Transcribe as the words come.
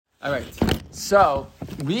All right. So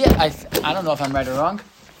I don't know if I'm right or wrong.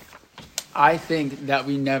 I think that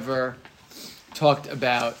we never talked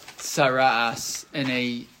about Tzara'as in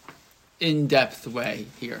a in-depth way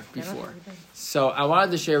here before. So I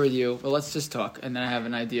wanted to share with you, well, let's just talk, and then I have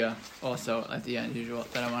an idea also at the end, usual,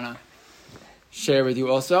 that I want to share with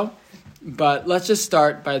you also. But let's just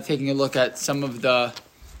start by taking a look at some of the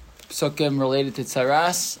psukim related to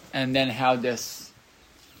Tzara'as, and then how all this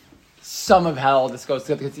goes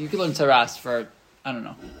together. Because you can learn Tzara'as for,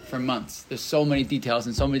 for months. There's so many details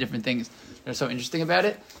and so many different things that are so interesting about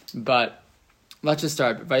it. But let's just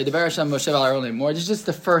start. By the Moshe more. This is just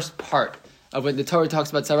the first part of when the Torah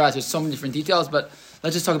talks about Tzara'as. There's so many different details, but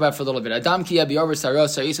let's just talk about it for a little bit. Adam ki yabior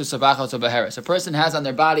saros saisu sabachos obaheres. A person has on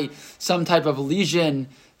their body some type of lesion,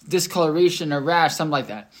 discoloration, or rash, something like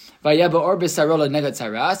that. Vayaba orbis sarola negat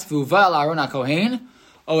Tzara'as vuva al aron hakohen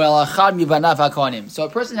o el achad mivanav hakohanim. So a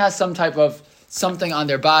person has some type of something on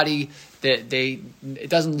their body that it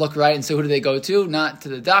doesn't look right, and so who do they go to? Not to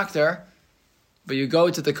the doctor, but you go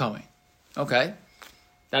to the Kohen. Okay,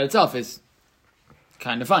 that itself is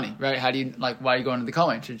kind of funny, right? How do you, why are you going to the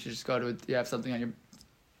Kohen? Should you just go to, you have something on your,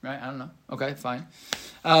 right? I don't know. Okay, fine.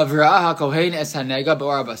 V'ra'ah HaKohen es hanega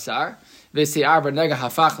b'or basar v'si'ar b'nega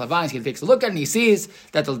hafach lavan. He takes a look at it and he sees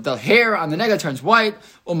that the hair on the nega turns white.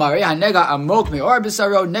 U'marei hanega amok me'or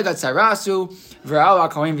b'saro nega tzarasu v'ra'ah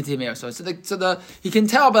HaKohen v'timeo. So he can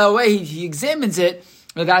tell by the way he examines it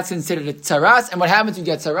that that's considered a tzaras. And what happens when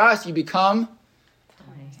you get tzaras? You become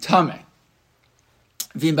tameh.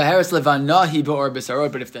 But if the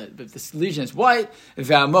lesion is white, but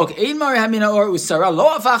it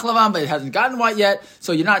hasn't gotten white yet,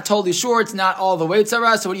 so you're not totally sure, it's not all the way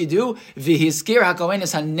tzara, so what do?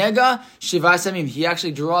 He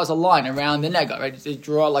actually draws a line around the nega, right? They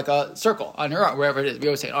draw like a circle on your arm, wherever it is. We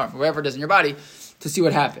always say arm, wherever it is in your body, to see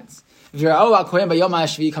what happhappens.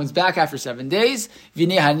 Comes back after 7 days.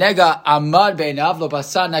 Didn't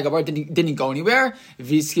go anywhere. So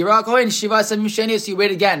you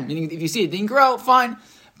wait again. Meaning, if you see it didn't grow, fine.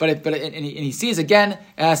 But he sees again,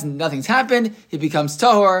 as nothing's happened, he becomes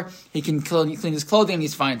tahor. He can clean his clothing, and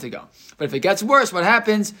he's fine to go. But if it gets worse, what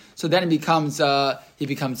happens? So then he's a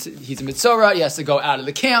mitzora. He has to go out of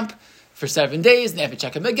the camp for 7 days, and they have to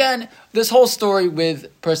check him again. This whole story with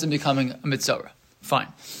person becoming a mitzora. Fine.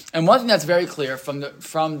 And one thing that's very clear from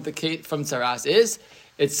Tzara'as is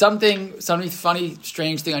it's something funny,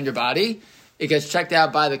 strange thing on your body. It gets checked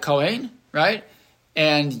out by the Kohen, right?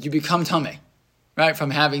 And you become tameh, right?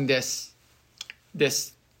 From having this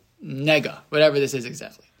nega, whatever this is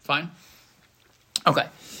exactly. Fine? Okay.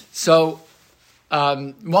 So,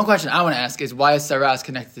 one question I want to ask is, why is Tzara'as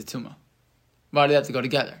connected to Tumah? Why do they have to go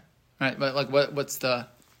together? Right? But what's the...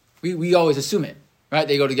 We always assume it. Right,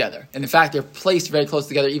 they go together, and in fact, they're placed very close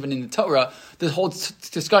together. Even in the Torah, the whole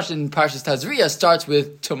discussion in Parshas Tazria starts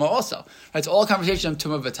with Tumah also. Right? It's all a conversation of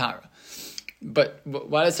Tumah v'Tara. But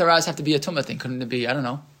why does Tzara'as have to be a Tumah thing? Couldn't it be, I don't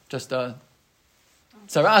know, just a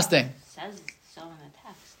Tzara'as thing? It says so in the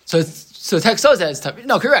text. So the text says that it's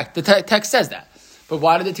no, correct. The text says that. But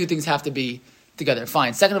why do the two things have to be together?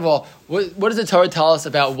 Fine. Second of all, what does the Torah tell us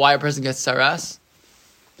about why a person gets Tzara'as?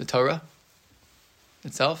 The Torah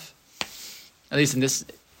itself. At least in this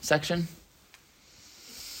section.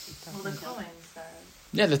 Well, the Kohen says.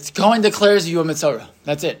 Yeah, the Kohen declares you a mitzvah.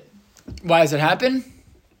 That's it. Why does it happen?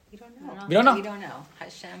 We don't know. We don't know.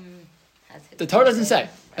 Hashem has his... The Torah doesn't say.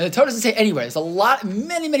 And the Torah doesn't say anywhere. There's a lot,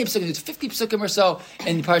 many psukim. There's 50 psukim or so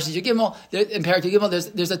in Parashat Yigimel. In Parak Yigimel,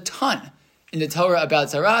 there's a ton in the Torah about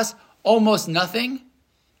Tzara'as. Almost nothing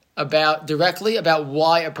directly about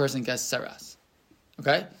why a person gets Tzara'as.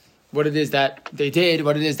 Okay? What it is that they did,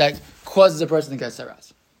 what it is that causes a person to get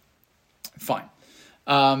Tzara'as. Fine.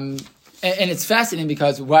 And it's fascinating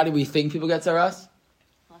because why do we think people get Tzara'as?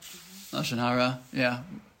 Lashon Hara. Yeah.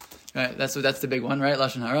 Right. That's the big one, right?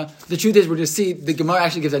 Lashon Hara. The truth is, we're going to see the Gemara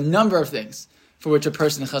actually gives a number of things for which a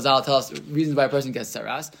person, Chazal tell us reasons why a person gets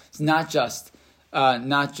Tzara'as. It's not just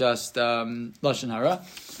Lashon Hara.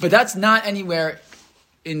 But that's not anywhere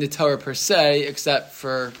in the Torah per se, except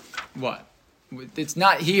for what? It's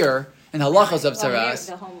not here in halachos of Tzara'as.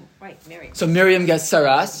 Miriam. So Miriam gets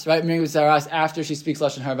Tzara'as, right? Miriam gets Tzara'as after she speaks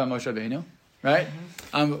Lashon Hara about Moshe Rabbeinu, right?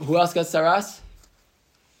 Mm-hmm. Who else gets Tzara'as?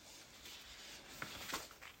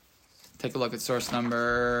 Take a look at source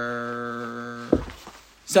number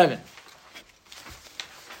 7.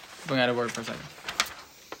 Bring out a word for a second.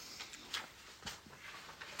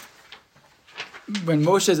 When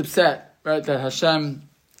Moshe is upset, right, that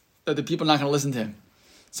the people are not going to listen to him.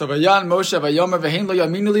 So Vayan Moshe Vayomer Vehin Lo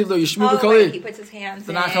Yaminu Li Lo Yishmu B'Koli. He puts his hands.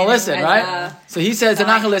 They're not going to listen, right? So he says they're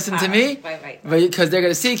not going to listen to me, right. because they're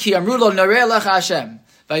going to see Ki Amru Lo Narei Lecha Hashem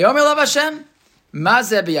Vayomer lav Hashem,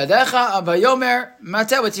 mazeh biyadecha, vayomer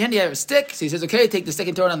mateh. What's your hand? You have a stick. So he says, okay, take the stick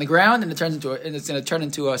and throw it on the ground, and it's going to turn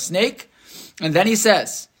into a snake. And then he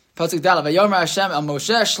says, pasuk daled, vayomer Hashem al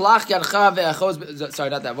Moshe, shlach yadcha ve'achoz. Sorry,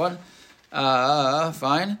 not that one.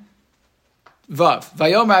 Fine. Vav.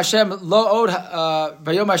 Vayomer Hashem lo od.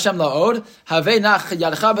 Vayomer Hashem lo od. Havei nach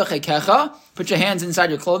yadcha b'chekecha. Put your hands inside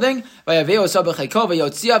your clothing. Vayavei oso b'cheko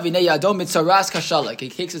vayotzia v'nei yado mitzaras kashalek. He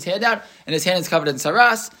takes his hand out, and his hand is covered in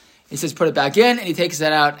tzaras. He says, put it back in, and he takes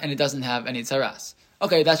that out, and it doesn't have any tzaras.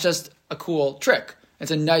 Okay, that's just a cool trick.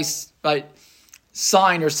 It's a nice, right,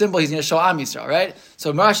 sign or symbol he's going to show Am Yisrael, right?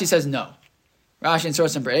 So Rashi says no. Rashi in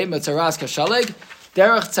source number 8, mitzaras kashalek.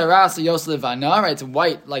 Derech tzaras yos levana, right? It's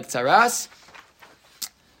white like tzaras.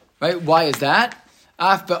 Right? Why is that?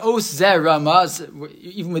 Even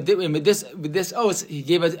with this oath, he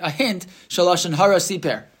gave a hint. Shalashon hara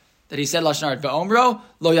siper, that he said lashon hara. Va'omro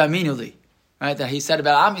lo yaminuli, right? That he said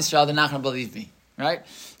about Am Yisrael, they're not going to believe me, right?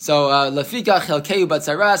 So lafika chelkeu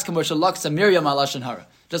batzaras k'moshe laksa Miriam al lashon hara.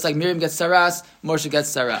 Just like Miriam gets tzaras, Moshe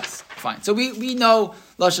gets tzaras. Fine. So we know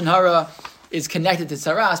lashon hara is connected to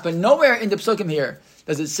tzaras, but nowhere in the psukim here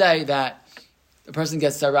does it say that the person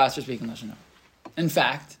gets tzaras for speaking lashon hara. In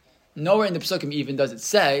fact, nowhere in the psukim even does it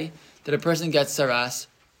say that a person gets tzaras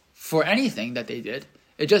for anything that they did.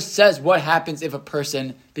 It just says what happens if a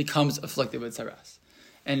person becomes afflicted with tzaras.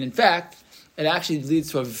 And in fact, it actually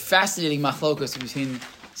leads to a fascinating machlokus between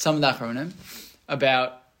some of the achronim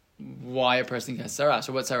about why a person gets tzaras,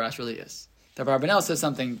 or what tzaras really is. The Barbanel says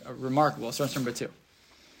something remarkable, source number 2.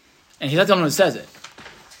 And he's not the only one who says it.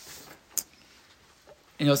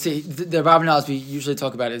 And you'll see, the Barbanel, as we usually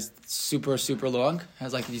talk about, is super, super long. It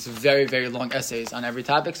has like these very, very long essays on every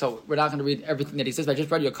topic. So we're not going to read everything that he says, but I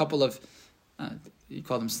just read you a couple of, you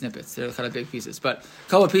call them snippets. They're kind of big pieces. But a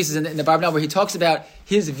couple of pieces in the Barbanel where he talks about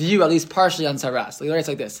his view, at least partially, on tzaras. He writes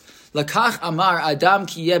like this. Lakach amar adam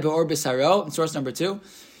ki yeh be'or b'saro, in source number 2.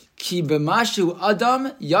 Ki b'mashu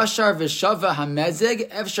adam yashar v'shava hamezeg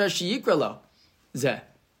efshar sheyikra lo. Zeh.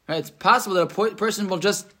 Right? It's possible that a person will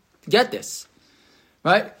just get this.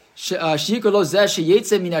 Right? It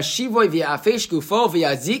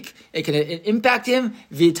can impact him,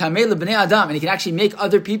 and he can actually make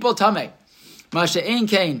other people tameh.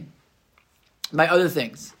 By other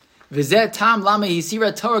things. Why is it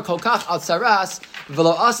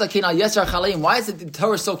the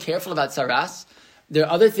Torah so careful about tzaras? There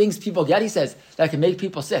are other things people get, he says, that can make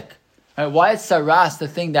people sick. Right? Why is tzaras the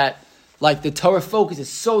thing that, like, the Torah focuses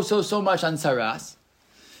so much on tzaras?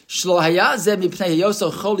 So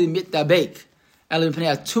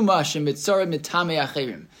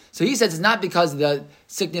he says it's not because the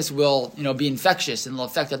sickness will, be infectious and will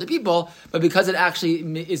affect other people, but because it actually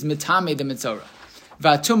is mitame the mitzorah.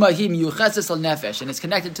 And it's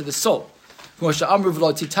connected to the soul. So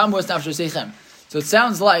it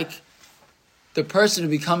sounds like the person who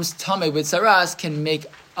becomes tameh with tzaras can make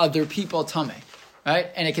other people tameh,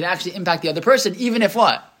 right? And it can actually impact the other person, even if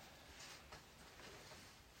what?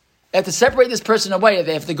 They have to separate this person away.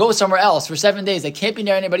 They have to go somewhere else for 7 days. They can't be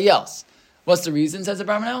near anybody else. What's the reason, says the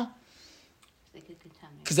Barbanel?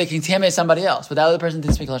 Because they contaminate somebody else, but that other person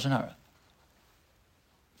didn't speak lashon hara.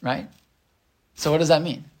 Right? So what does that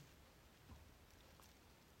mean?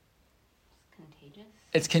 Contagious.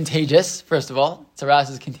 It's contagious, first of all. Tzara'as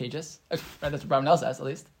is contagious. Right, that's what Barbanel says, at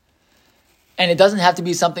least. And it doesn't have to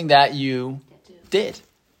be something that you did.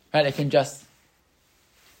 Right? It can just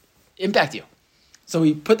impact you. So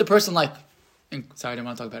we put the person I didn't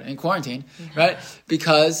want to talk about it, in quarantine, right?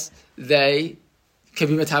 Because they could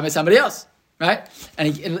be matame somebody else, right?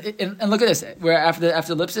 And look at this, where after the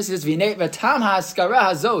ellipsis, he says, "V'nei v'tam ha'askara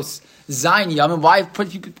hazos zayin yom." And why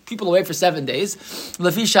put people away for 7 days?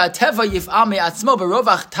 Lefi sha'teva yif'al me'atzmo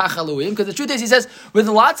b'rovach tachaluim. Because the truth is, he says, with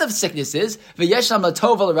lots of sicknesses, v'yeshlam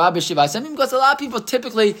latov l'rab b'shivasem, because a lot of people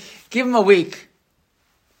typically give them a week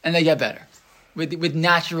and they get better with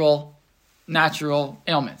natural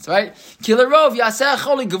ailments, right? Kilarov yaseh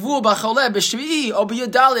choli gevul b'choleh b'shvi'i or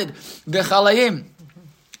b'yudalid b'chalayim.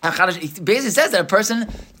 It basically says that a person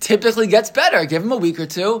typically gets better. Give them a week or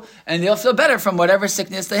two, and they'll feel better from whatever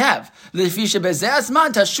sickness they have. L'fi shebezeh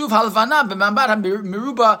azman tashuv halvana b'mamad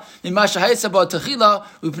hamiruba mima shehayitza bo techila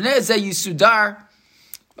u'pnei zeh yisudar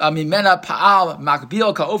mimena pa'al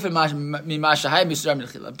makbil ka'ofen mima shehay misudar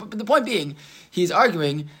milchila. But the point being, he's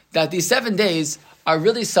arguing that these 7 days are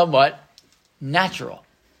really somewhat natural.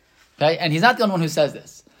 Okay? And he's not the only one who says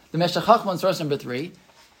this. The Meshech Chochmah in source number 3,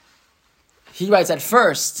 he writes at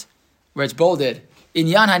first, where it's bolded,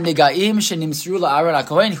 Inyan ha-negaim shenimsru la'aron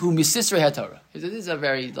ha-kohen hu misisrei ha-Torah. These are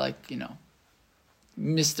very,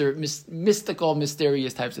 mystical,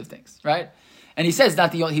 mysterious types of things, right? And he says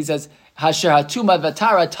not the only. He says Hasher Hatuma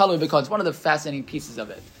Vatara Talu because it's one of the fascinating pieces of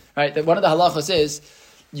it, right? That one of the halachos is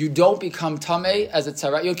you don't become tamei as a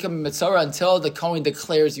tzara. You become mitzora until the Kohen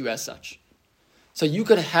declares you as such. So you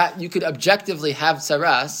could objectively have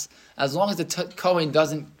tzara'as as long as the Kohen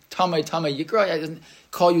doesn't tamei yikra, doesn't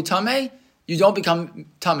call you tamei. You don't become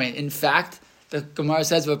tamei. In fact, the Gemara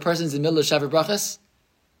says if a person's in the middle of Shavuot Brachas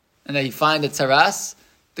and they find the tzara'as,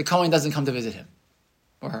 the Kohen doesn't come to visit him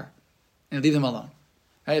or her and leave them alone.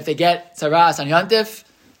 Right? If they get tzara'as on Yontif,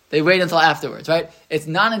 they wait until afterwards. Right? It's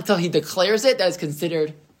not until he declares it that it's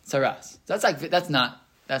considered tzara'as. That's not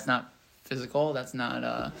physical. That's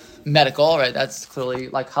not medical. Right? That's clearly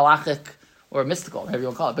like halachic or mystical, whatever you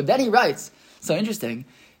want to call it. But then he writes, so interesting.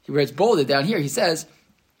 He writes bolded down here. He says,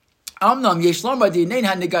 "Amnam yeshlom b'dinein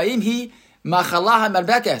hanigaim hi machala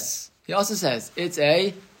hamarbekes." He also says it's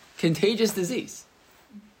a contagious disease.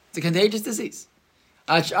 It's a contagious disease.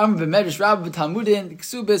 They can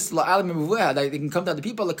come down to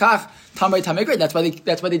people. That's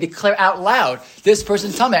why they declare out loud, "This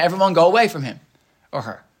person's tamei. Everyone go away from him or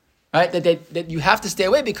her." Right? That you have to stay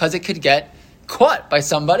away because it could get caught by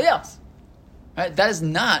somebody else. Right?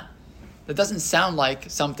 That doesn't sound like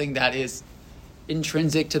something that is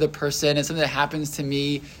intrinsic to the person and something that happens to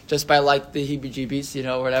me just by like the heebie-jeebies,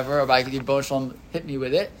 or whatever, or by the Yibon Shalom hit me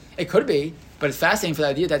with it. It could be, but it's fascinating for the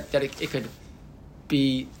idea that it could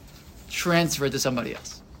be transferred to somebody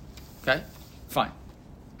else. Okay? Fine.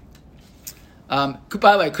 By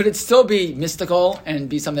the way, could it still be mystical and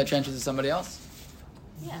be something that transfers to somebody else?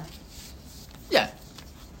 Yeah. Yeah.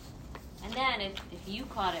 And then if you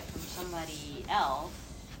caught it from somebody else,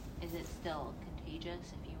 is it still contagious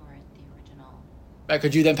if you were the original? Right,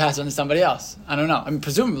 could you then pass it on to somebody else? I don't know. I mean,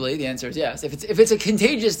 presumably the answer is yes. If it's a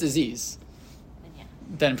contagious disease,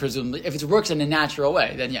 then presumably, if it works in a natural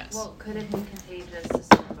way, then yes. Well, could it be contagious to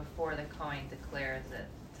someone before the Kohen declares it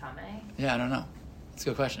tamei? Yeah, I don't know. That's a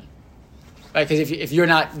good question. Right, because if you're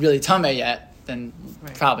not really tamei yet, then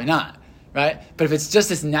probably not. Right, but if it's just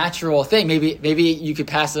this natural thing, maybe you could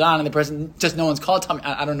pass it on, and the person just no one's called tamei.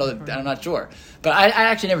 I don't know. I'm not sure. But I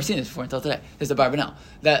actually never seen this before until today. This is the Barbanel.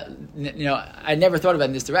 That I never thought about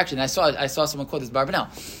it in this direction. I saw someone quote this Barbanel.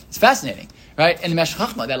 It's fascinating, right? And the Meshech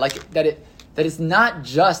Chochmah that it's not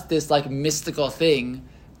just this like mystical thing,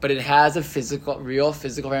 but it has a real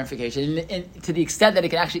physical ramification, and to the extent that it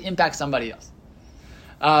can actually impact somebody else.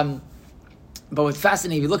 But what's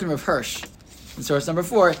fascinating, if you look at Rav Hirsch, in source number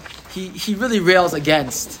 4, he really rails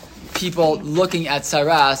against people looking at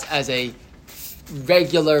Tzara'as as a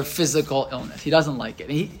regular physical illness. He doesn't like it.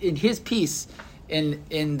 And in his piece in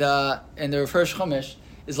the Rav Hirsch Chumash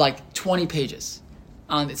is like 20 pages.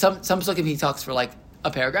 On some psukim he talks for like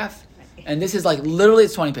a paragraph. And this is like literally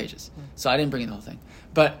it's 20 pages. So I didn't bring in the whole thing.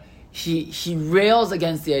 But he rails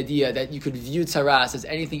against the idea that you could view Tzara'as as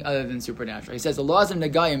anything other than supernatural. He says the laws of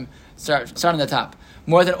Nagayim start on the top.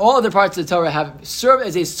 More than all other parts of the Torah have served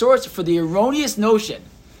as a source for the erroneous notion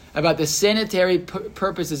about the sanitary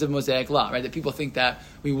purposes of Mosaic law, right? That people think that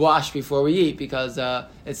we wash before we eat because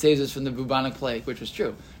it saves us from the bubonic plague, which was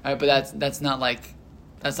true, right? But that's not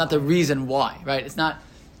the reason why, right? It's not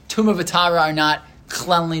Tumah V'Tara are not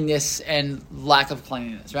cleanliness and lack of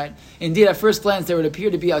cleanliness, right? Indeed, at first glance, there would appear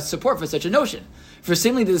to be a support for such a notion. For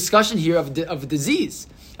simply the discussion here of a disease,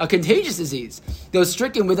 a contagious disease, those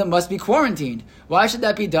stricken with it must be quarantined. Why should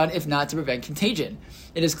that be done if not to prevent contagion?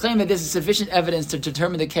 It is claimed that this is sufficient evidence to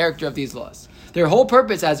determine the character of these laws. Their whole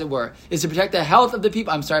purpose, as it were, is to protect the health of the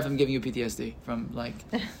people. I'm sorry if I'm giving you PTSD from like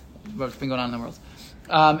what's been going on in the world.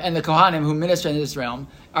 And the Kohanim who minister in this realm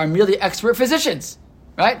are merely expert physicians.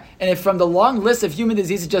 Right? And if from the long list of human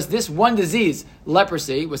diseases, just this one disease,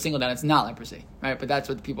 leprosy, was singled out, it's not leprosy, right? But that's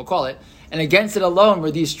what people call it. And against it alone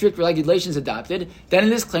were these strict regulations adopted, then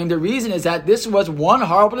it is claimed the reason is that this was one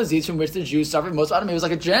horrible disease from which the Jews suffered most often. It was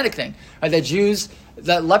like a genetic thing. Right?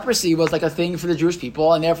 That leprosy was like a thing for the Jewish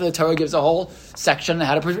people, and therefore the Torah gives a whole section on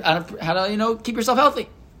how to keep yourself healthy.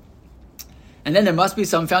 And then there must be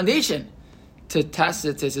some foundation to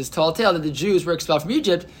Tacitus' tall tale that the Jews were expelled from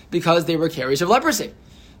Egypt because they were carriers of leprosy.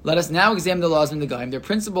 Let us now examine the laws of the Nagayim, their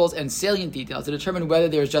principles and salient details to determine whether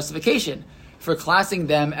there is justification for classing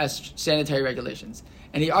them as sanitary regulations.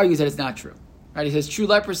 And he argues that it's not true. Right? He says true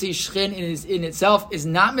leprosy, shchin in itself, is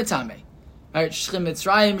not mitame. Right? Shchin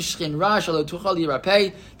mitzrayim, shchin ra, shalo tuchal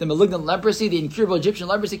yirapeh. The malignant leprosy, the incurable Egyptian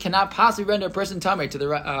leprosy, cannot possibly render a person tamei to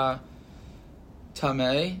the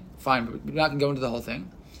tamei. Fine, but we're not going to go into the whole thing.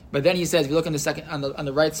 But then he says, if you look on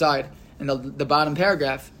the right side in the bottom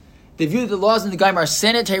paragraph, the view that the laws in the Nagayim are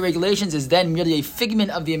sanitary regulations is then merely a figment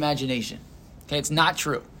of the imagination. Okay, it's not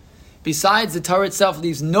true. Besides, the Torah itself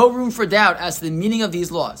leaves no room for doubt as to the meaning of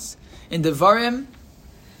these laws. In Devarim,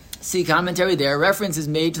 see commentary there, reference is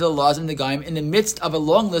made to the laws in the Gaim in the midst of a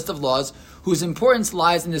long list of laws whose importance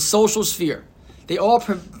lies in the social sphere. They all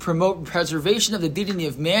promote preservation of the dignity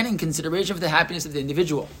of man and consideration for the happiness of the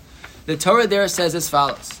individual. The Torah there says as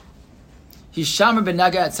follows. Hishamar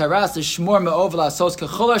benaga at Tzara'as l'shmor me'ov la'asos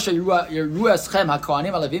k'chol asher yeru eschem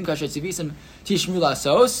ha'kohanim alavim kasher tzivisim tishmu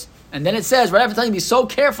la'asos. And then it says, right after telling you, be so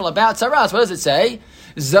careful about Tzara'as, what does it say?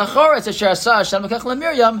 Zachor es asher asa Hashem l'kach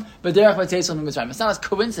le'Miriam b'derech v'teisel mitzrayim. It's not a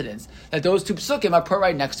coincidence that those two psukim are put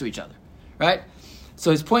right next to each other, right?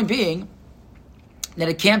 So his point being that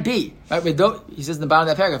it can't be, right? He says in the bottom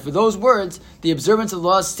of that paragraph, for those words, the observance of the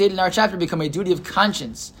laws stated in our chapter become a duty of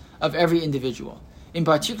conscience of every individual. In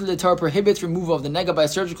particular, the Torah prohibits removal of the nega by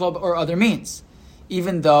surgical or other means,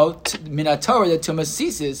 even though min Torah the tumah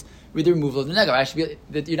ceases with the removal of the nega. Actually,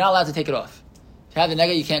 you're not allowed to take it off. If you have the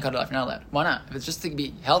nega, you can't cut it off. You're not allowed. Why not? If it's just to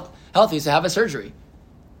be healthy, so have a surgery.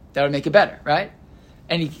 That would make it better, right?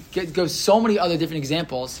 And he gives so many other different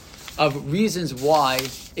examples of reasons why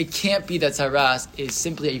it can't be that Tzara'as is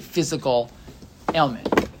simply a physical ailment.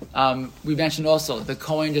 We mentioned also the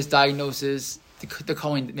Kohen just diagnoses. The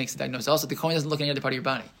Kohen makes the diagnosis. Also, the Kohen doesn't look at any other part of your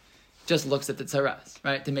body; just looks at the Tzara'as,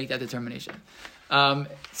 right, to make that determination.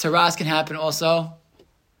 Tzara'as can happen also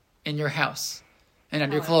in your house and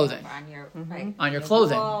on your clothing, on your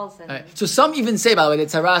clothing. Right. So some even say, by the way, that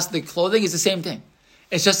Tzara'as, the clothing, is the same thing.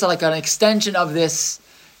 It's just like an extension of this.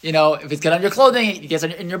 You know, if it's get on your clothing, it gets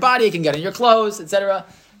in your body, it can get on your clothes, etc.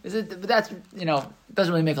 But that's, it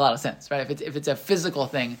doesn't really make a lot of sense, right? If it's a physical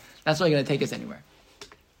thing, that's not going to take us anywhere.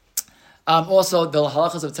 Also, the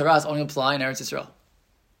halachas of Tzara'as only apply in Eretz Yisrael.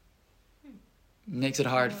 Makes it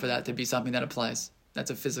hard for that to be something that applies. That's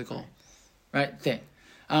a physical, right, thing.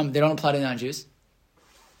 They don't apply to non-Jews.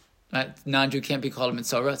 Right? Non-Jew can't be called a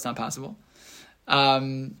mitzorah. It's not possible.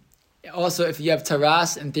 Also, if you have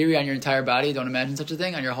Tzara'as in theory on your entire body, don't imagine such a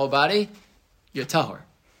thing, on your whole body, you're tahor.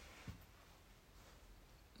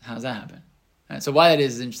 How does that happen? Right, so why that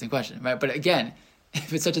is an interesting question, right? But again,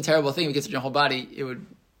 if it's such a terrible thing, if it gets in your whole body, it would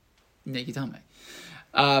make you tamei.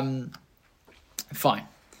 Fine.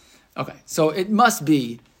 Okay, so it must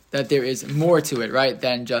be that there is more to it, right,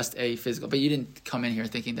 than just a physical. But you didn't come in here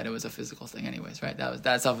thinking that it was a physical thing, anyways, right?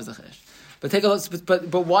 That itself is a chiddush. But take a look.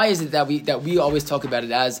 But why is it that we always talk about it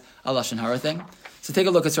as a lashon hara thing? So take a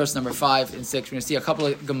look at source number 5 and 6. We're going to see a couple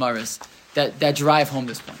of gemaras that drive home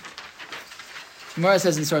this point. Gemara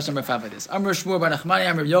says in source number 5 like this: Amr Shmuel bar Nachmani,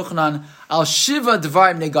 Amr Yochanan, al shiva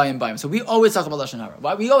dvarim negayim bayim. So we always talk about lashon hara.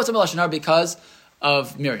 Why? We always talk about lashon hara because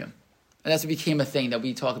of Miriam. And that's what became a thing that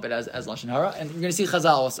we talk about as lashon hara. And we're going to see Chazal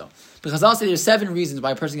also. But Chazal say there's 7 reasons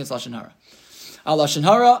why a person gets lashon hara. Al lashon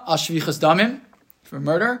hara, al shvichas damim, for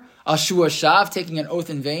murder, al shua shav, taking an oath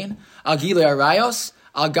in vain, al gilei arayos,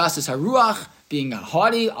 al gasas haruach, being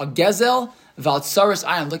haughty, al gezel, val tsaras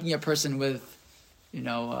ayin, looking at a person with,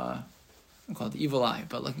 I'm called the evil eye,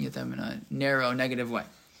 but looking at them in a narrow, negative way.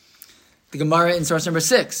 The Gemara in source number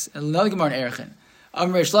 6, and another Gemara in Erechin.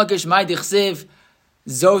 Amr Shlakish, my dichsev,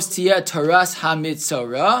 zos tia toras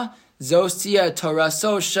hamitzora, zos tia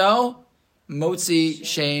toraso sho, motzi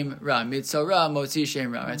shem ra. Mitzora, motzi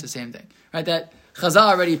shem ra. Right? It's the same thing. Right? That Chazal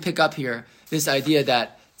already pick up here this idea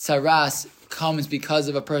that Tzara'as comes because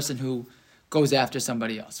of a person who goes after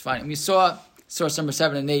somebody else. Fine. And we saw source number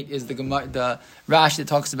 7 and 8 is the Rashi that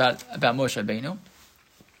talks about Moshe Rabbeinu.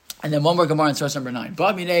 And then one more Gemara in source number 9.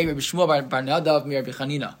 Ba'minei Rabbi Shmuel bar Nadav mi Rabbi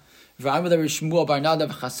Chanina. V'amr Rabbi Shmuel bar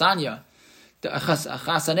Nadav Chasanya.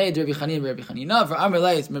 Chasanei Rabbi Chanina Rabbi Chanina. V'amr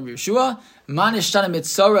Leis Rabbi Yeshua. Man ishtana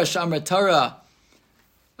mitzora shamra Torah.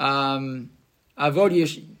 Avod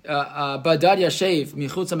Badad Yashev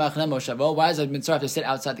Michutza Machne Moshavo. Why does a mitzvah have to sit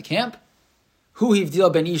outside the camp? Hu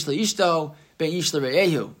hivdil ben ish leishto ben ish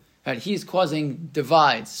lereyehu. Right, he's causing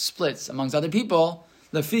divides, splits amongst other people.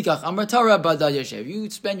 Lefikach Amar Torah Badad Yashev. You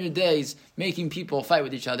spend your days making people fight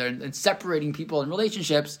with each other and separating people in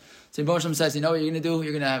relationships. So Moshe says, you know what you're going to do?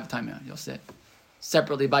 You're going to have time out. You'll sit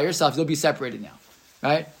separately by yourself. You'll be separated now,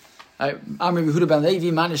 right? Amr Yehuda ben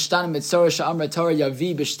Levi man ishtan mitzvah she'amar Torah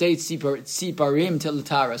yavi b'shtei tziparim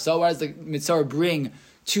tiltara. So why does the mitzvah bring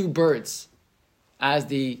 2 birds as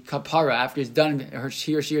the kapara after he's done?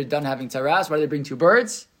 He or she is done having Tzara'as. Why do they bring 2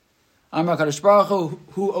 birds? Amar Kadosh Baruch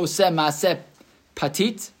Hu oseh maaseh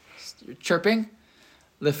patit, chirping.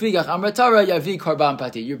 Lefigach Amar Torah yavi korban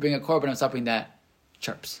patit. You bring a korban of something that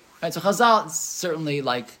chirps. Right. So Chazal certainly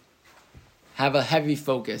have a heavy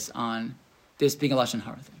focus on this being a lashon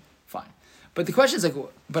hara thing. Fine. But the question is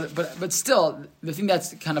but still, the thing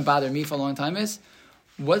that's kind of bothered me for a long time is,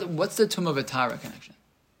 what's the Tumah V'Tara connection?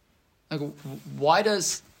 Why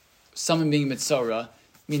does someone being mitzora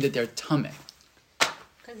mean that they're tameh?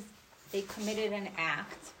 Because they committed an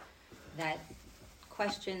act that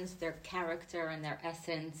questions their character and their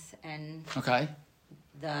essence and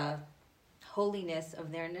the holiness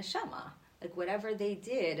of their neshama. Like whatever they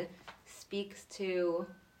did speaks to...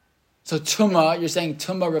 So Tumah, you're saying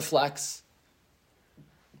Tumah reflects...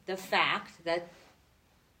 the fact that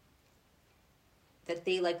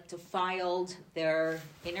they defiled their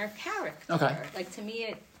inner character. Okay. Like to me,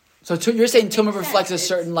 it. So you're saying Tumah makes reflects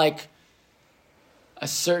sense. a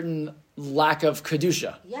certain lack of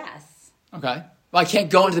kedusha. Yes. Okay. Well, I can't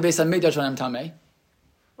go into the base of Mikdash when I'm tamei.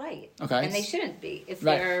 Right. Okay. And they shouldn't be if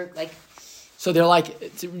Right. they're like. So they're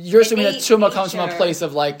you're assuming that Tumah comes from a nature- place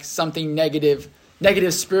of something negative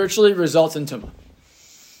spiritually results in Tumah.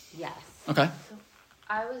 Yes. Okay. So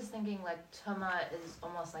I was thinking Tuma is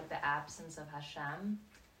almost like the absence of Hashem,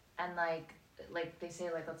 and like they say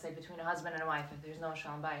let's say between a husband and a wife, if there's no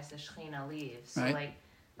shalom bayis, the Shechina leaves. So Right.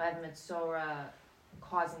 by the Mitzorah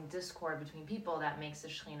causing discord between people, that makes the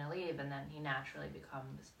Shechina leave, and then he naturally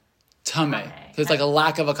becomes Tameh. So it's like a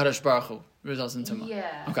lack of a Kadosh Baruch Hu results in Tumah.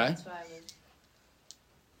 Yeah. Okay. That's why I was.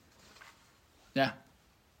 Yeah.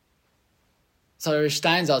 So Rish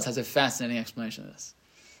Steinsaltz has a fascinating explanation of this.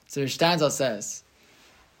 So Rish Steinsaltz says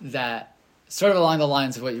that, sort of along the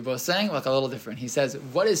lines of what you're both saying, a little different. He says,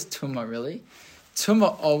 what is Tumah really?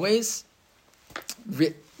 Tumah always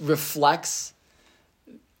reflects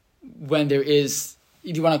when there is,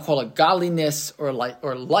 if you want to call it godliness or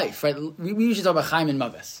life, right? We usually talk about Chaim and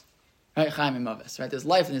Mavis, right? Chaim and Mavis, right? There's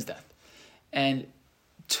life and there's death. And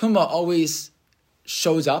Tumah always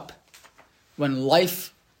shows up when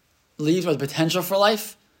life leaves, or the potential for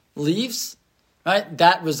life leaves, right?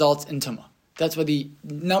 That results in Tumah. That's what the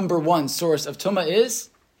number one source of Tumah is,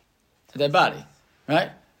 a dead body,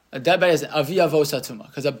 right? A dead body is avi avosa Tumah,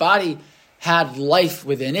 because a body had life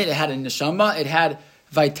within it. It had a neshama, it had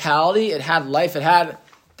vitality, it had life, it had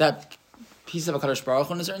that piece of a Kadosh Baruch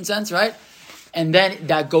Hu in a certain sense, right? And then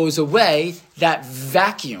that goes away, that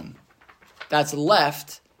vacuum that's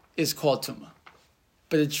left is called Tumah.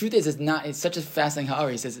 But the truth is, it's such a fascinating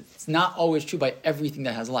ha'ari. He says it's not always true by everything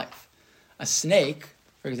that has life. A snake,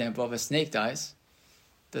 for example, if a snake dies,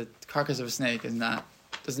 the carcass of a snake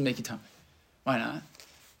doesn't make you tummy. Why not?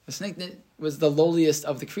 The snake was the lowliest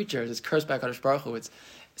of the creatures. It's cursed by Kadosh Baruch Hu.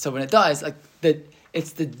 So when it dies,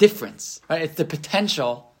 it's the difference, right? It's the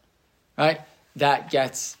potential, right, that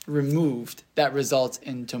gets removed that results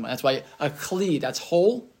in tumah. That's why a kli that's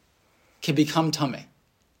whole can become tummy.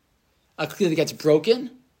 A kli that gets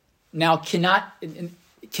broken now cannot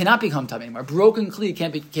become tummy anymore. A broken kli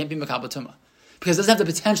can't be makabel tumah because it doesn't have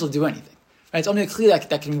the potential to do anything. Right? It's only a kli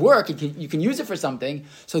that can work. You can use it for something,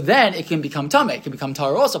 so then it can become tummy. It can become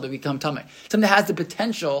tar also, but become tummy. Something that has the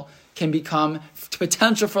potential can become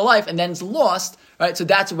potential for life, and then it's lost. Right? So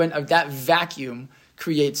that's when that vacuum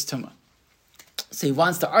creates tumah. So he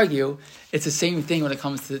wants to argue it's the same thing when it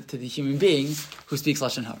comes to the human being who speaks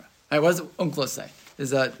lashon hara. Right? What does Unklos say?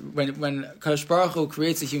 Is that when Kadosh Baruch Hu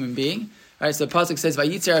creates a human being, right? So the pasuk says,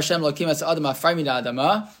 "Vayitzer Hashem Elokim es adam afray min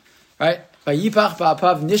ha'adama," right? Vayipach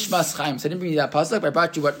ba'apav nishmas chaim. So I didn't bring you that pasuk, but I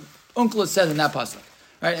brought you what Unklos says in that pasuk,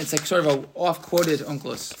 right? It's sort of a off-quoted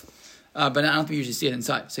Unklos, but I don't think we usually see it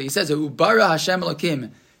inside. So he says, "Ubara Hashem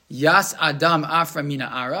Elokim yas adam afray min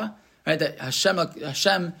ha'ara," right? That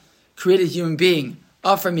Hashem created a human being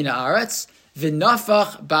afray min ha'aretz.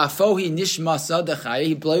 V'nafach ba'afohi nishmasa dechayim.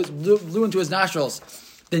 He blew into his nostrils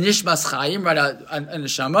the nishmas chayim, right, a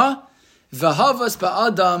neshama. V'havas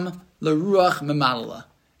ba'adam l'ruach memalala.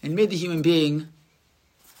 And made the human being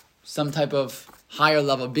some type of higher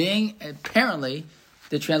level being. And apparently,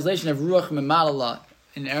 the translation of ruach memalala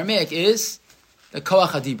in Aramaic is the koach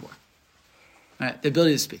hadibur, right, the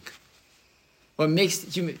ability to speak. What makes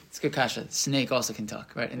human, it's a good kasha. The snake also can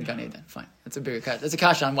talk, right? In the Gan Eden, fine. That's a bigger kasha. That's a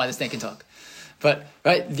kasha on why the snake can talk. But,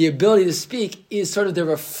 right, the ability to speak is sort of the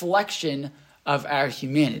reflection of our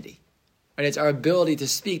humanity. Right? It's our ability to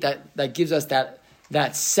speak that gives us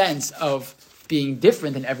that sense of being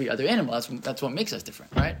different than every other animal. That's what makes us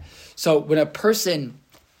different, right? So when a person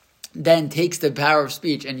then takes the power of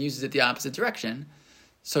speech and uses it the opposite direction,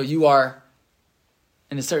 so you are,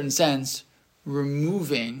 in a certain sense,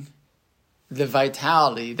 removing the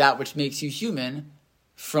vitality, that which makes you human,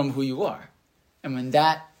 from who you are. And when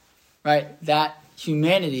that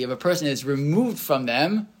humanity of a person is removed from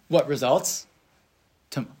them, what results?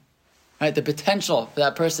 Tumah. Right? The potential for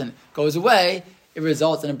that person goes away, it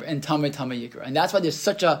results in Tameh Yikra. And that's why there's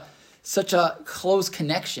such a close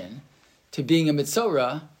connection to being a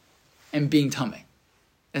Mitzorah and being Tameh.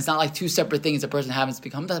 It's not like two separate things a person happens to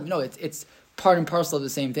become Tameh. No, it's part and parcel of the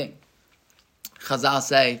same thing. Chazal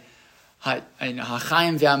say,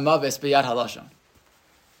 Hachayim ve'amaves b'yad halashon.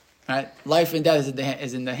 right? Life and death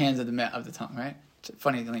is in the hands of the tongue, right? It's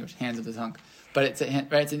funny language, hands of the tongue, but it's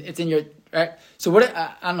right. It's in your right. So what?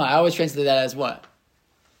 I don't know. I always translate that as what?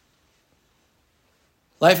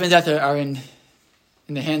 Life and death are in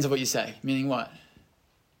the hands of what you say. Meaning what?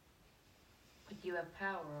 But you have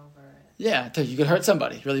power over it. Yeah, you could hurt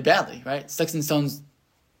somebody really badly, right? Sticks and stones,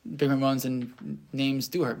 big bones, and names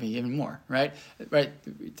do hurt me even more, right? Right.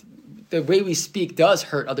 The way we speak does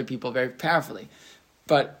hurt other people very powerfully,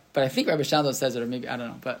 but I think Rabbi Shalom says it, or maybe I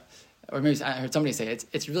don't know, or maybe I heard somebody say it,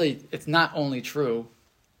 it's not only true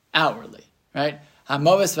outwardly, right?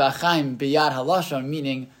 Hamavis v'achayim biyad halashon,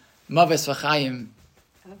 meaning mavis v'achayim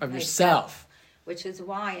of yourself. Which is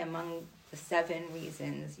why among the 7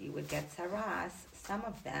 reasons you would get Tzara'as, some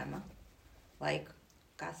of them, like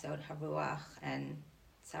Gasod Haruach and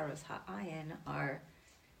Tzara'as Ha'ayin,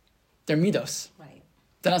 they're midos. Right.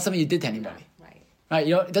 They're not something you did to anybody. Right. Right.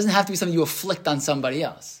 It doesn't have to be something you afflict on somebody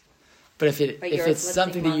else. But if it's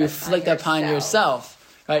something that you afflict upon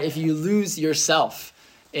yourself, right? If you lose yourself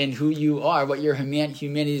in who you are, what your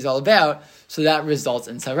humanity is all about, so that results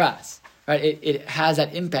in Tzara'as, right? It has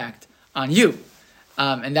that impact on you.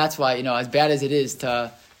 And that's why, as bad as it is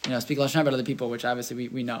to, speak lashon hara about other people, which obviously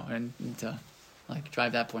we know, and to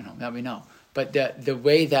drive that point home, that we know. But the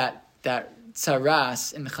way that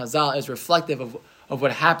Tzara'as in Chazal is reflective of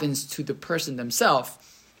what happens to the person themselves,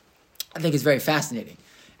 I think is very fascinating,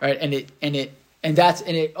 right? And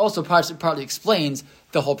it also partly explains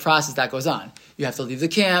the whole process that goes on. You have to leave the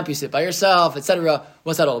camp, you sit by yourself, etc.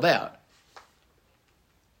 What's that all about?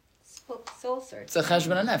 Soul search. It's a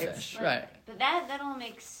cheshbon nefesh, right? But that all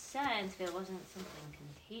makes sense if it wasn't something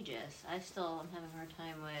contagious. I still am having a hard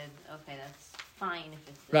time with, okay, that's fine if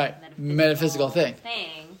it's a metaphysical thing.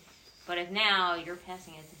 But if now you're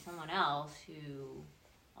passing it to someone else who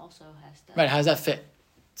also has to... Right, how does that fit?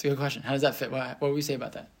 It's a good question. How does that fit? What would we say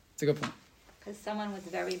about that? It's a good point. Because someone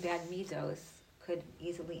with very bad midos could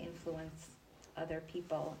easily influence other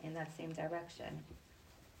people in that same direction.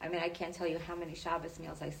 I mean, I can't tell you how many Shabbos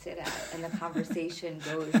meals I sit at, and the conversation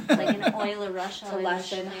goes like an oil of Russia to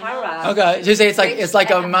lashon hara. Okay, so you say it's like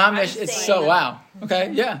a mamish. It's so wow. Okay,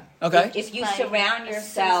 yeah. Okay. If you surround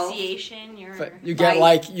yourself, you get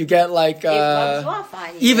like it rubs off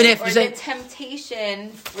on you. Even if or you're saying the temptation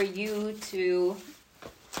for you to.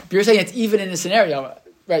 You're saying it's even in a scenario,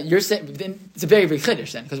 right? You're saying then it's a very big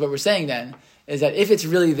chiddush then, because what we're saying then is that if it's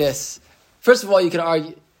really this, first of all, you can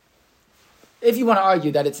argue. If you want to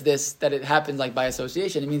argue that it's this, that it happens like by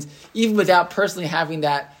association, it means even without personally having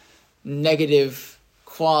that negative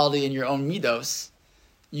quality in your own midos,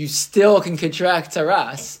 you still can contract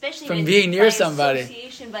Tzara'as from being near somebody.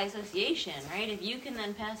 Association by association, right? If you can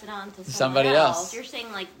then pass it on to somebody else. You're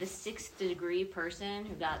saying like the 6th degree person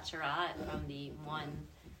who got Tzara'at from the one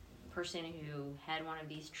person who had one of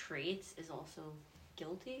these traits is also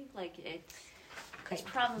guilty? Like it's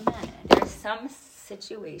problematic. There's some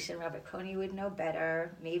situation, Rabbi Koni would know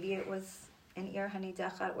better. Maybe it was in Ir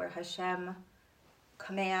Hanidachat where Hashem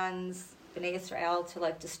commands Bnei Israel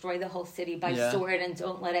to destroy the whole city by sword and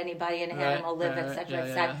don't let anybody and animal live, etc.,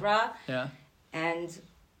 etc. Yeah. And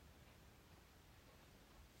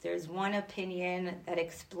there's one opinion that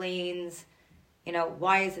explains,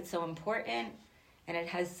 why is it so important? And it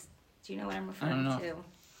has, do you know what I'm referring to?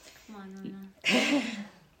 Come on, Rona.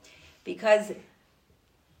 Because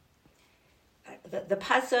the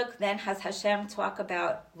pasuk then has Hashem talk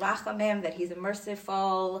about Rachamim, that he's a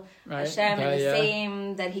merciful Hashem, and the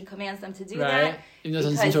same that he commands them to do that. Even though it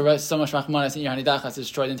doesn't seem to so much Rachmanas in Yohanidachas to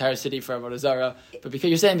destroy the entire city for Avodah Zarah, but because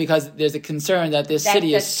you're saying because there's a concern that this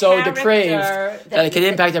city is so depraved that it could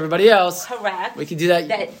impact everybody else. Correct. We could do that.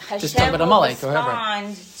 That just talk about Amalek or whatever.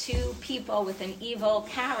 Respond to people with an evil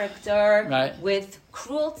character, with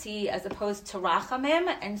cruelty as opposed to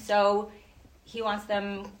Rachamim, and so he wants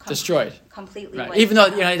them destroyed completely. Right. Even though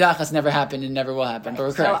Yohanidachas never happened and never will happen, but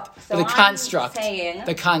we're correct. So the construct,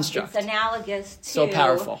 it's analogous to so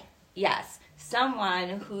powerful. Yes,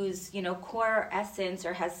 someone whose core essence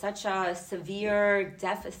or has such a severe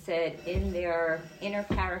deficit in their inner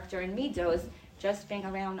character and midos, just being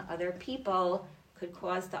around other people could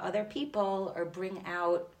cause the other people or bring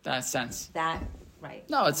out that sense.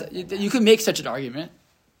 No, you could make such an argument.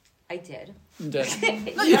 I did. No,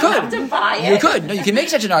 you could. You could. No, you can make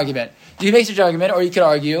such an argument. You can make such an argument, or you could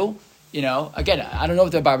argue. Again, I don't know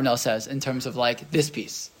what the Barbanel says in terms of this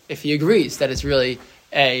piece. If he agrees that it's really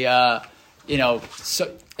a,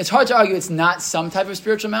 so it's hard to argue it's not some type of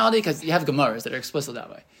spiritual malady because you have Gemaras that are explicit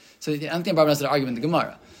that way. So I don't think Barbanel is an argument in the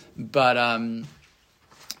Gemara, but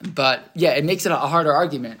yeah, it makes it a harder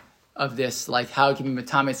argument of this, how it can be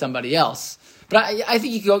matame somebody else. But I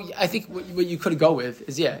think you go. I think what you could go with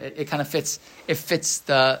is it kind of fits. It fits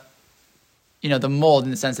the, the mold in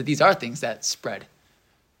the sense that these are things that spread,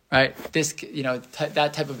 right? This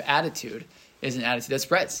that type of attitude is an attitude that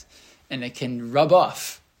spreads, and it can rub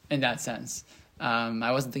off in that sense.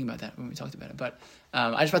 I wasn't thinking about that when we talked about it, but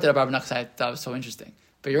I just brought that up because I thought it was so interesting.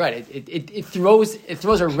 But you're right. It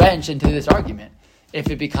throws a wrench into this argument if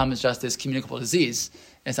it becomes just this communicable disease.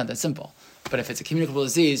 It's not that simple. But if it's a communicable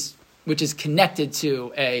disease which is connected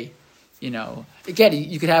to again,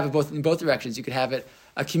 you could have it in both directions. You could have it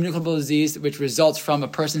a communicable disease which results from a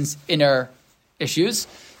person's inner issues,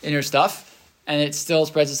 inner stuff, and it still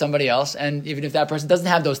spreads to somebody else. And even if that person doesn't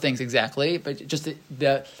have those things exactly, but just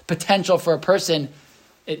the potential for a person,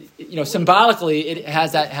 symbolically, it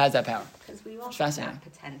has that power. Because we all have that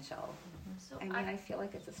potential. So I feel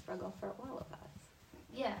like it's a struggle for all of us.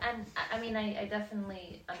 Yeah, and I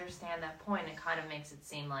definitely understand that point. It kind of makes it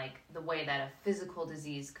seem like the way that a physical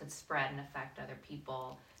disease could spread and affect other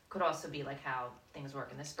people could also be like how things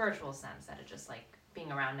work in the spiritual sense, that it just like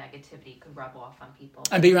being around negativity could rub off on people.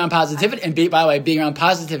 And being around positivity, by the way, being around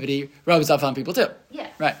positivity rubs off on people too. Yeah.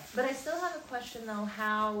 Right. But I still have a question though,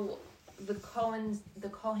 how the Kohen's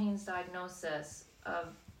diagnosis of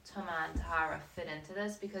Tuma and Tahara fit into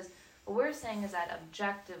this, because what we're saying is that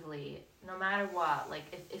objectively, no matter what, like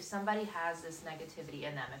if somebody has this negativity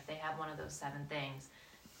in them, if they have one of those 7 things,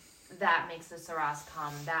 that makes the Tzara'as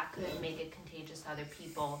come, that could make it contagious to other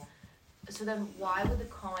people. So then why would the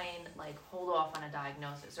Kohen like hold off on a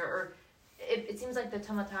diagnosis? Or it seems like the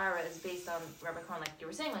Tuma Tahara is based on, Rabbi Cohen, like you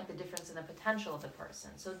were saying, like the difference in the potential of the person.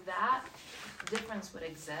 So that difference would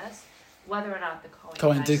exist whether or not the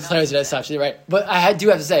Kohen declares it as such. Right. But I do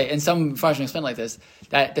have to say, and some Farshim explain like this,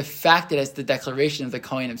 that the fact that it's the declaration of the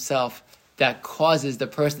Kohen himself that causes the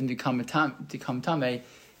person to become Tameh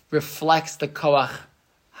reflects the Koach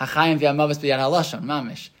HaChaim V'Hamavos B'Yad HaLashon,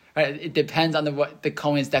 Mamish. Right? It depends on the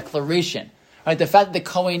Kohen's declaration. Right? The fact that the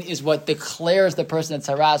Kohen is what declares the person at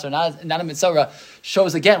Tzara'as or not a Mitzorah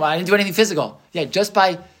shows again, well, I didn't do anything physical. Yeah, just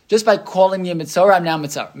by calling me a Mitzorah, I'm now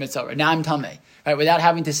Mitzorah. Now I'm Tameh. Right? Without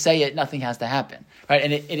having to say it, nothing has to happen.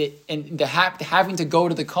 Right? And having to go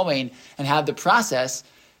to the Kohen and have the process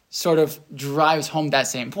sort of drives home that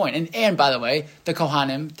same point. And by the way, the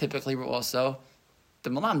Kohanim typically were also the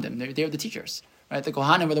Malamdim. They were the teachers. Right? The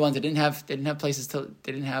Kohanim were the ones that didn't have places they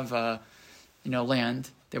didn't have land.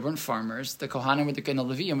 They weren't farmers. The Kohanim and the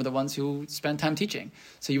Leviim were the ones who spent time teaching.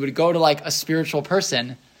 So you would go to like a spiritual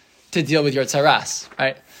person to deal with your Tzara'as,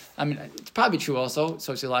 right? I mean, it's probably true also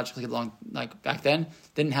sociologically like back then,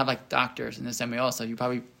 they didn't have like doctors in the same way also. You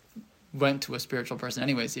probably went to a spiritual person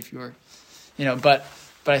anyways if you were, but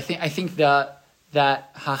I think that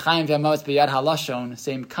Hachayim V'Hamavos B'Yad HaLashon,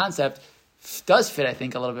 same concept, does fit, I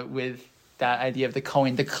think, a little bit with that idea of the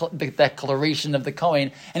Kohen, the declaration of the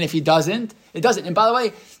Kohen. And if he doesn't, it doesn't. And by the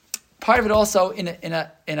way, part of it also in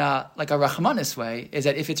a like a Rachmanis way is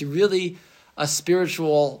that if it's really a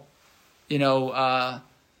spiritual,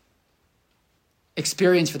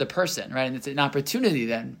 experience for the person, right? And it's an opportunity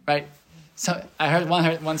then, right? So I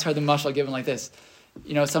once heard the mashal given like this.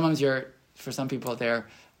 Sometimes for some people their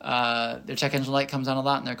check engine light comes on a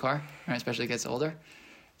lot in their car, right? Especially if it gets older.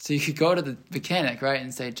 So you could go to the mechanic, right,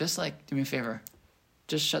 and say, just like, do me a favor,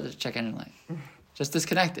 just shut the check engine light. Just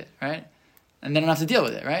disconnect it, right? And then I don't have to deal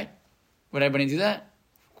with it, right? Would anybody do that?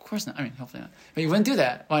 Of course not. I mean, hopefully not. But you wouldn't do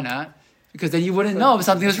that. Why not? Because then you wouldn't know if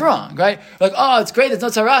something was wrong, right? Like, oh, it's great, there's no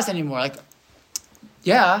Tzara'as anymore. Like,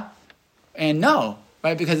 yeah, and no,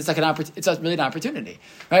 right? Because it's like it's really an opportunity,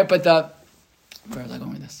 right? But where was I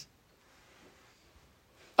going with this?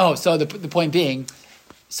 Oh, so the point being,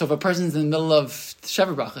 so if a person's in the middle of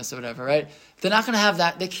Sheva Brachas or whatever, right? They're not going to have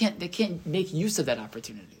that. They can't make use of that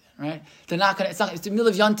opportunity, right? They're not going to. It's the middle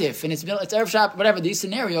of Yontif and it's Erev Shabbat, whatever. These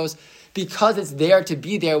scenarios, because it's there to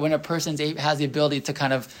be there when a person has the ability to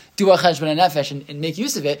kind of do a cheshbon nefesh and make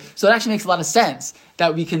use of it. So it actually makes a lot of sense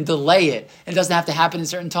that we can delay it. It doesn't have to happen in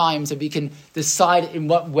certain times, and we can decide in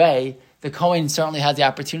what way. The Kohen certainly has the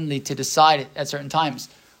opportunity to decide at certain times,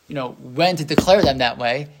 when to declare them that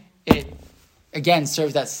way. It again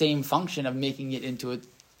serves that same function of making it into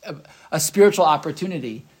a spiritual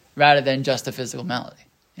opportunity rather than just a physical malady,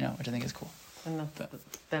 which I think is cool. And that's the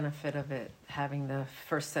benefit of it having the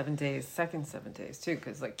first 7 days, second 7 days too,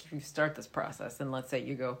 because like if you start this process and let's say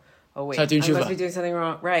you go, oh wait, I must be doing something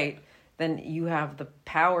wrong, right? Then you have the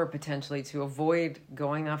power potentially to avoid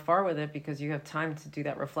going that far with it because you have time to do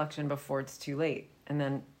that reflection before it's too late, and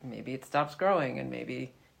then maybe it stops growing and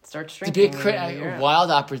maybe it starts shrinking. To be a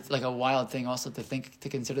wild thing also to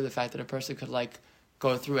consider the fact that a person could like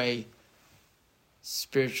go through a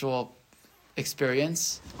spiritual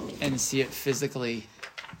experience and see it physically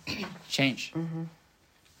change. Mm-hmm.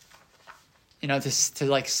 You know, to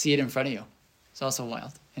like see it in front of you. It's also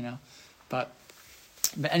wild, you know. But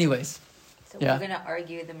anyways. So we're going to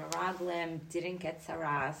argue the Meraglim didn't get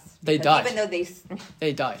Tzara'as. They died. Even though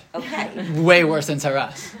they died. Okay. Way worse than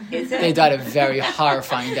Tzara'as. Is it? They died a very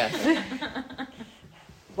horrifying death.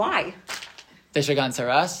 Why? They should have gotten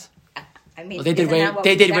Tzara'as. I mean, well, they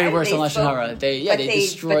did way worse than Lashon Hara. They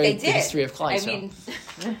destroyed the history of Klal Yisrael.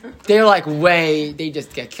 They're like they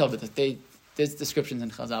just get killed with it. There's descriptions in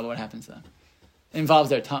Chazal about what happens to them. It involves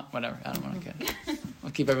their tongue, whatever. I don't want to get it.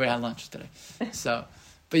 We'll keep everybody at lunch today. So,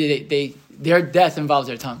 but their death involves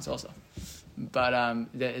their tongues also. But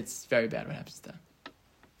it's very bad what happens to them.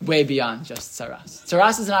 Way beyond just Tzara'as.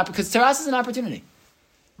 Tzara'as is an opportunity.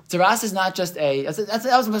 Tzara'as is not just that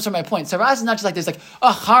was sort of my point. Tzara'as is not just like this, like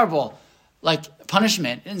a horrible, like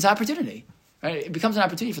punishment. It's an opportunity, right? It becomes an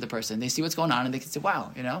opportunity for the person. They see what's going on and they can say,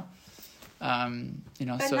 "Wow," you know.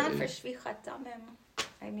 But so not for shvichat damim.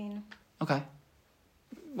 I mean. Okay.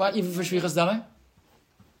 What, even for shvichas damim?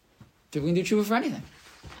 We can do tshuva for anything.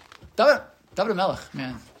 David Melech,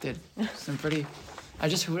 man, did some pretty.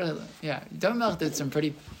 David Melech did some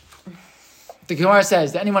pretty. The Gemara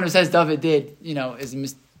says that anyone who says David did,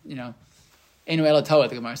 is Einu Ela Toa,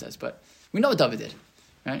 the Gemara says, but we know what David did,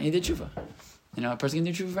 right? He did tshuva. A person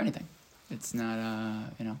can do tshuva for anything. It's not,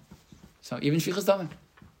 So even shvichas damim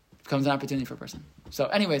becomes an opportunity for a person. So,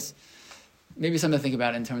 anyways, maybe something to think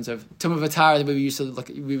about in terms of Tumah V'Tara, the way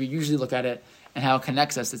we usually look at it, and how it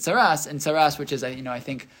connects us to Tzara'as, which is, I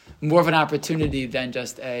think, more of an opportunity than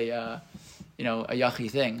just a yachi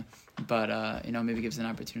thing. But, maybe gives an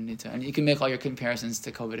opportunity to, and you can make all your comparisons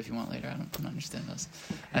to COVID if you want later. I don't understand those.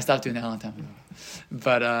 I stopped doing that a long time ago.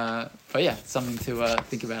 But yeah, something to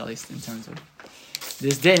think about at least in terms of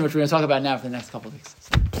this day, which we're going to talk about now for the next couple of weeks.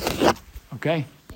 Okay.